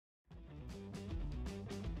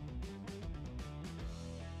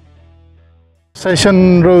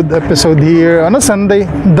Session Road episode here. Sunday.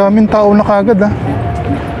 Daming tao na kagad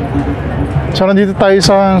So nandito tayo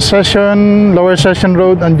sa Session, Lower Session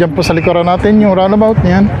Road. Andyan po sa likuran natin yung roundabout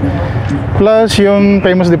niyan. Plus yung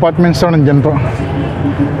famous department store nandyan po.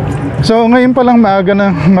 So ngayon pa lang maaga na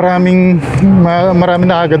marami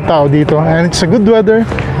na kagad tao dito. And it's a good weather.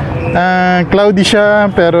 Cloudy siya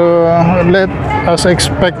pero let us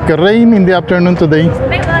expect rain in the afternoon today.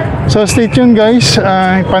 So stay tuned guys.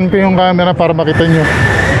 Ipan ko yung camera para makita nyo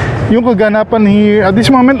yung kaganapan here. At this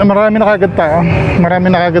moment marami na kagad tao. Marami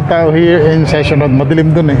na kagad tao here in Session Road.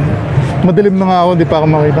 Madilim dun Madilim na nga ako, di pa ako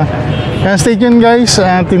makita. Kaya stay tuned guys.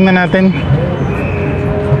 Tingnan natin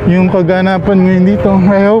yung kaganapan ngayon dito.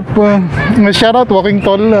 I hope shout out Walking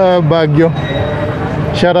Tall Baguio.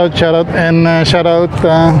 Shout out and shout out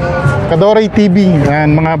Kadore TV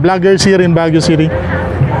and mga vloggers here in Baguio City.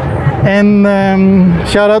 And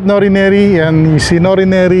shout out Norineri, and si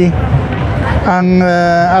Norineri ang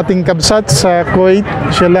ating kabsat sa Kuwait.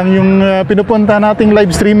 Siya lang yung pinupunta nating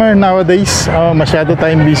live streamer nowadays. Masyado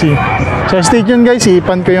tayong busy. So stay tuned guys,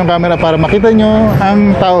 ipan ko yung camera para makita nyo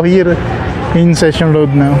ang tao here in Session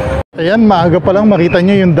Road now. Ayan, maaga pa lang makita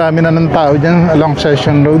nyo yung dami na ng tao dyan along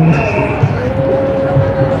Session Road.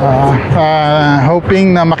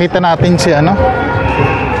 Hoping na makita natin si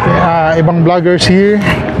ibang vloggers here.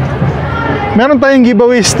 Meron tayong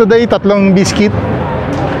giveaways today, 3 biscuit.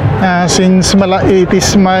 Since it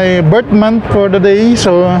is my birth month for the day,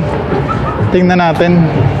 so tingnan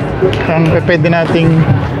natin kung pwede nating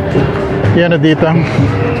yan dito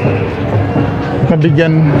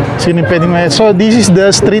mabigyan sino pwedeng may. So this is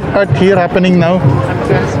the street art here happening now.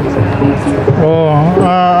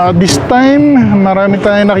 This time marami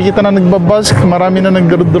tayong nakikita na nagbabusk, marami na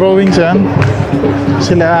nag-drawings yan.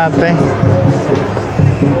 Sila ate.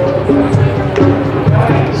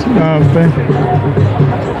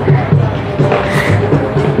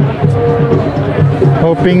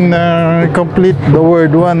 Hoping na complete the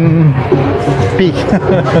word 1P.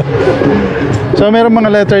 So meron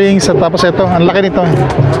mga letterings at tapos ito, ang laki nito.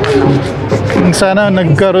 Sana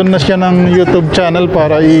nagkaroon na siya ng YouTube channel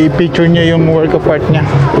para i-feature niya yung work of art niya.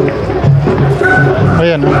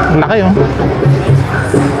 Ayan, ang laki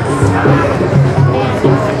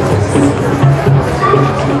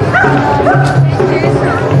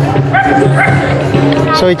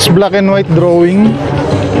So it's black and white drawing.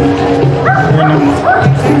 Ayan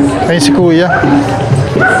ay si kuya.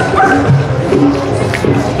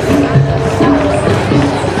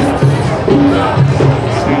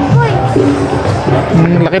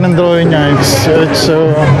 Laki ng drawing niya. It's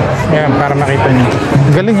yan, para makita niyo.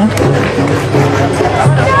 Galing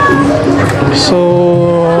So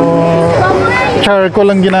charcoal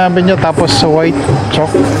lang ginamit niya tapos white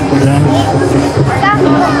chalk. Ayan.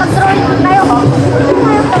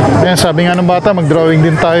 Ayan, sabi nga ng bata, mag-drawing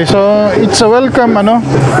din tayo. So, it's a welcome,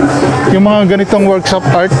 yung mga ganitong workshop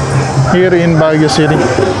art here in Baguio City.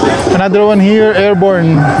 Another one here,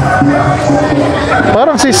 airborne.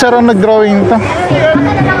 Parang si Sir ang nag-drawing ito.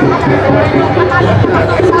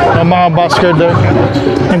 Ang mga busker there.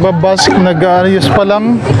 Nagbabusk, nag-ayos pa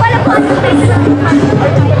lang.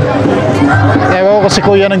 Ewan ko kasi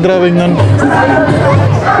kuya nag-drawing nun.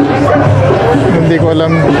 Hindi ko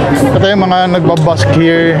alam. Ito yung mga nagbabusk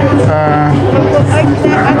here.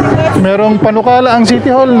 Merong panukala ang City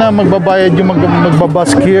Hall na magbabayad yung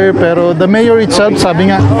magbabusk here. Pero the mayor itself,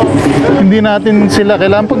 sabi nga, hindi natin sila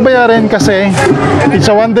kailangan pagbayarin kasi it's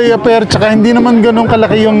a one-day affair. Tsaka hindi naman ganun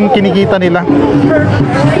kalaki yung kinikita nila.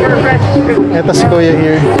 Ito si kuya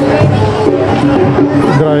here.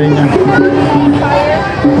 Drawing niya.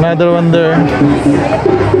 Another one there.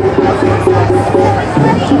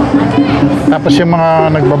 Tapos yung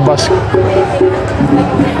mga nagbabusk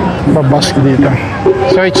dito.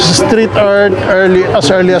 So it's street art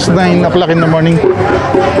as early as 9 o'clock in the morning.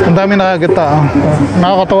 Ang dami nakagad tao.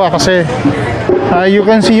 Nakakatawa kasi you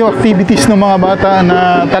can see yung activities ng mga bata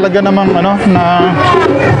na talaga namang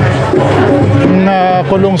na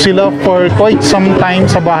kulong sila for quite some time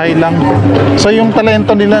sa bahay lang. So yung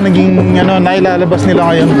talento nila naging nailalabas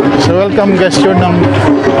nila ngayon. So welcome gesture ng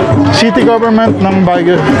city government ng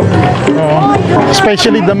Baguio.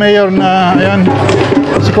 Especially the mayor na ayan,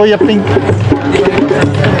 si Kuya Pink.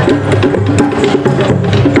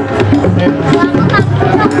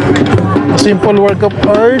 Simple work of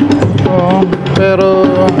art. Pero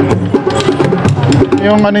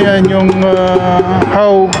yung yung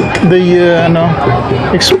how they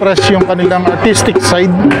express yung kanilang artistic side.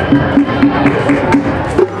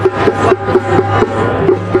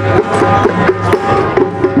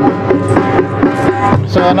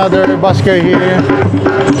 So another busker here.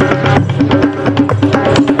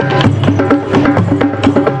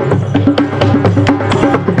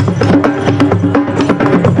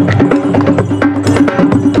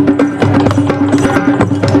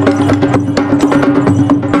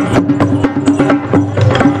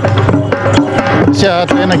 Si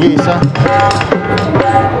ate nag-iisa.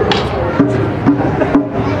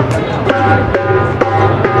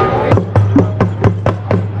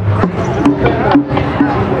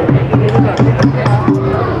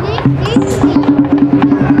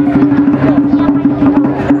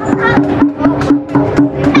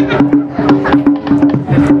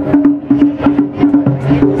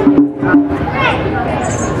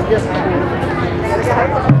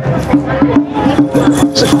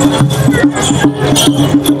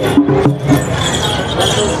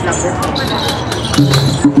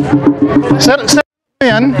 Sir,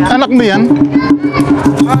 yan? Anak mo yan?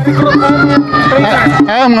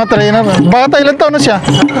 Mga trainer. Bata, ilan taon na siya?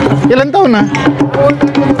 Ilan taon na?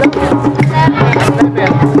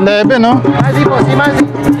 11, no? Mazi po, si Mazi.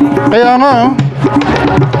 Kaya nga, oh.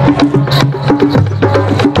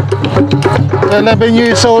 11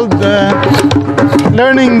 years old,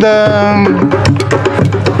 learning the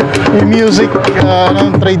music,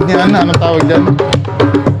 anong trade niyan, anong tawag dyan?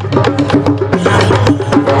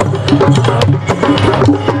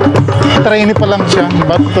 Trainee pa lang siya,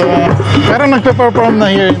 but pero nagpe-perform na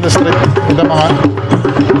here in the street with the mga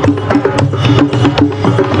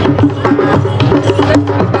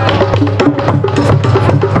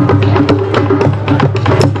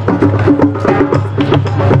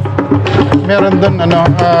meron doon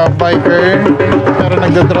biker, pero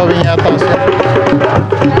nagda-drawing yata siya.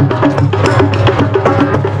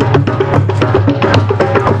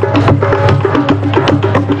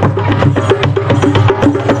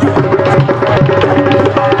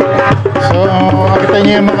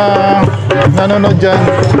 Yung mga nanonood dyan,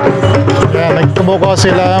 nagkabuka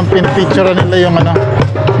sila, pinipicture nila yung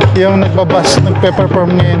yung nagbabas,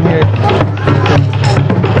 nagpe-perform ngayon here.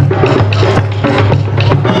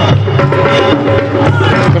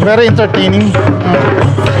 So, very entertaining.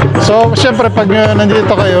 So syempre pag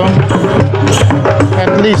nandito kayo,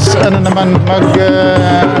 at least naman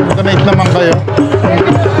mag-donate naman kayo.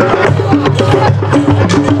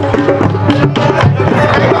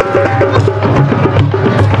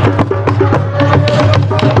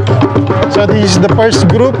 So this is the first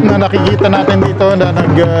group na nakikita natin dito na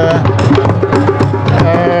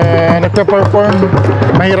nagpe-perform.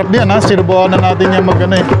 Mahirap din, ha? Sinubukan na natin yung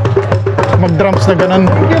mag-drums na ganun.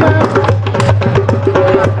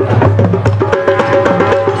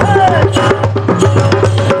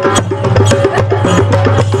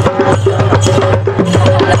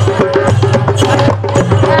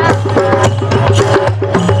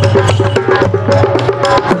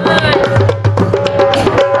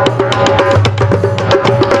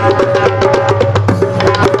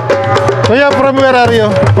 Kuya, from where are you?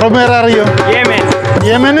 From where are you? Yemen.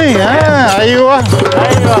 Yemeni, aywa.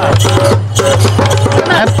 Aywa.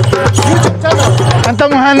 Anta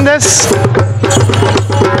muhandas?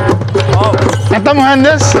 Oh. Anta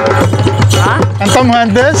muhandas? Ha? Anta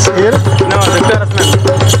muhandas? Here? No, Dr.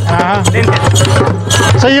 Asman. Dentist.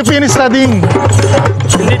 So you finished studying?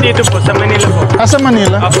 Hindi dito po, sa Manila po. Sa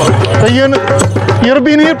Manila? Opo. So you've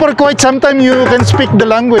been here for quite some time. You can speak the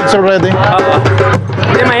language already. Opo.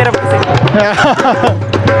 Hindi, mahirap kasi.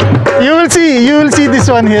 You will see this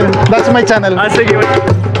one here. That's my channel. Sige.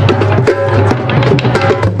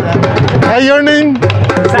 Your name?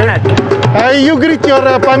 Sanad. You greet your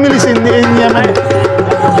families in Yemen.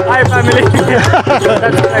 Hi, family.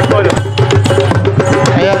 That's what I follow.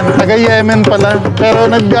 Ayan, taga Yemen pala. Pero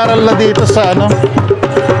nag-aral na dito sa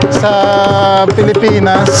sa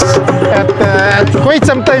Pilipinas. At quite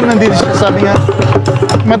some time nandito siya. Sabi nga,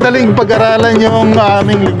 madaling pag-aralan yung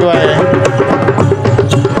aming lingwahe.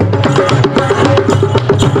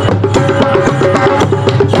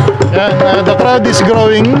 Yan, the crowd is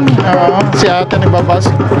growing. Si ate nagbabas.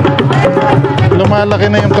 Lumalaki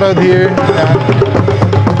na yung crowd here. Yan.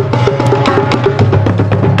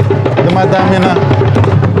 Dumadami na.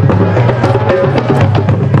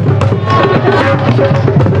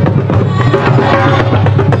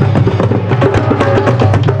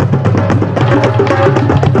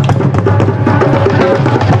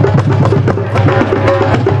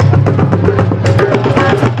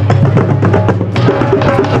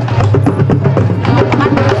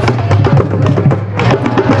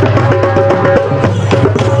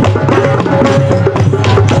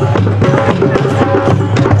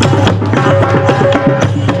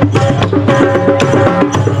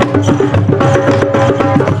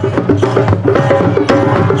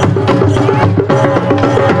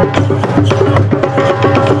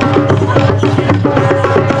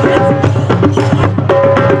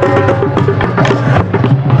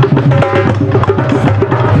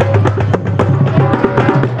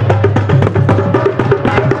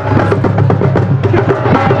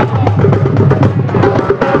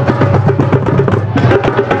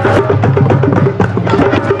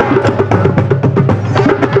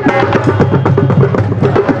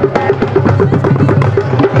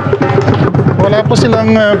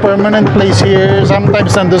 silang permanent place here.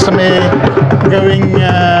 Sometimes nandun sa may gawing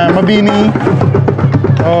Mabini.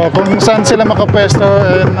 Kung saan sila makapwesto,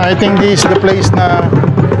 and I think this is the place na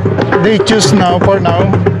they choose now for now.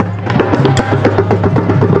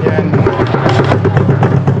 Yan.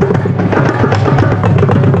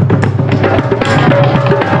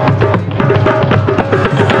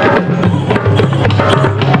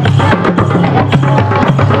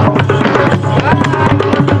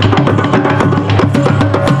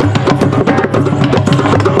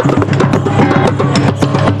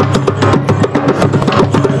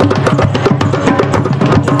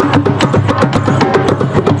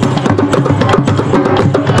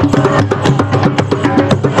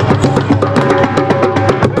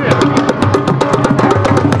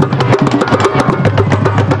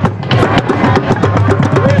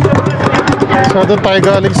 So doon tayo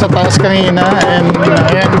galing sa taas kanina, and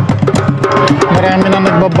ayan, marami na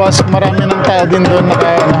nagbabusk, marami ng tao din doon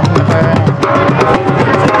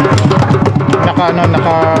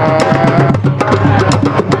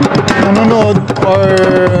nanonood, or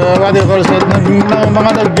what do you call it,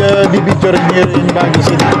 mga nag-video rin here in Baguio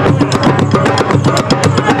City.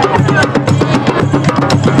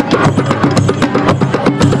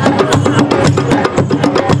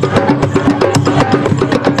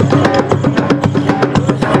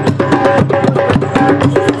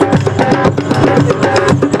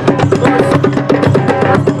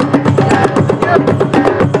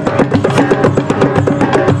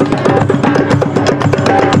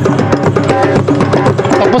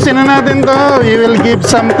 Tapusin na natin to. We will give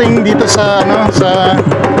something dito sa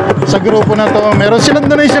sa grupo na to. Meron silang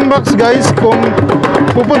donation box, guys. Kung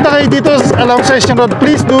pupunta kayo dito along Session Road,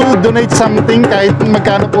 please do donate something, kahit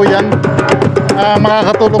magkano po yan.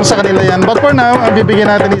 Makakatulong sa kanila yan. But for now, bibigyan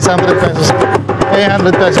natin is 100 pesos. Ay,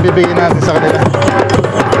 100 pesos bibigyan natin sa kanila.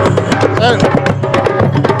 Sir.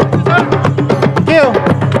 Thank you.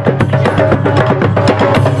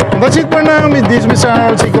 That's it for now with this Mr.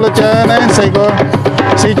 Arnold Sikulot and Seiko.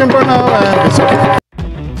 Stay tuned for now and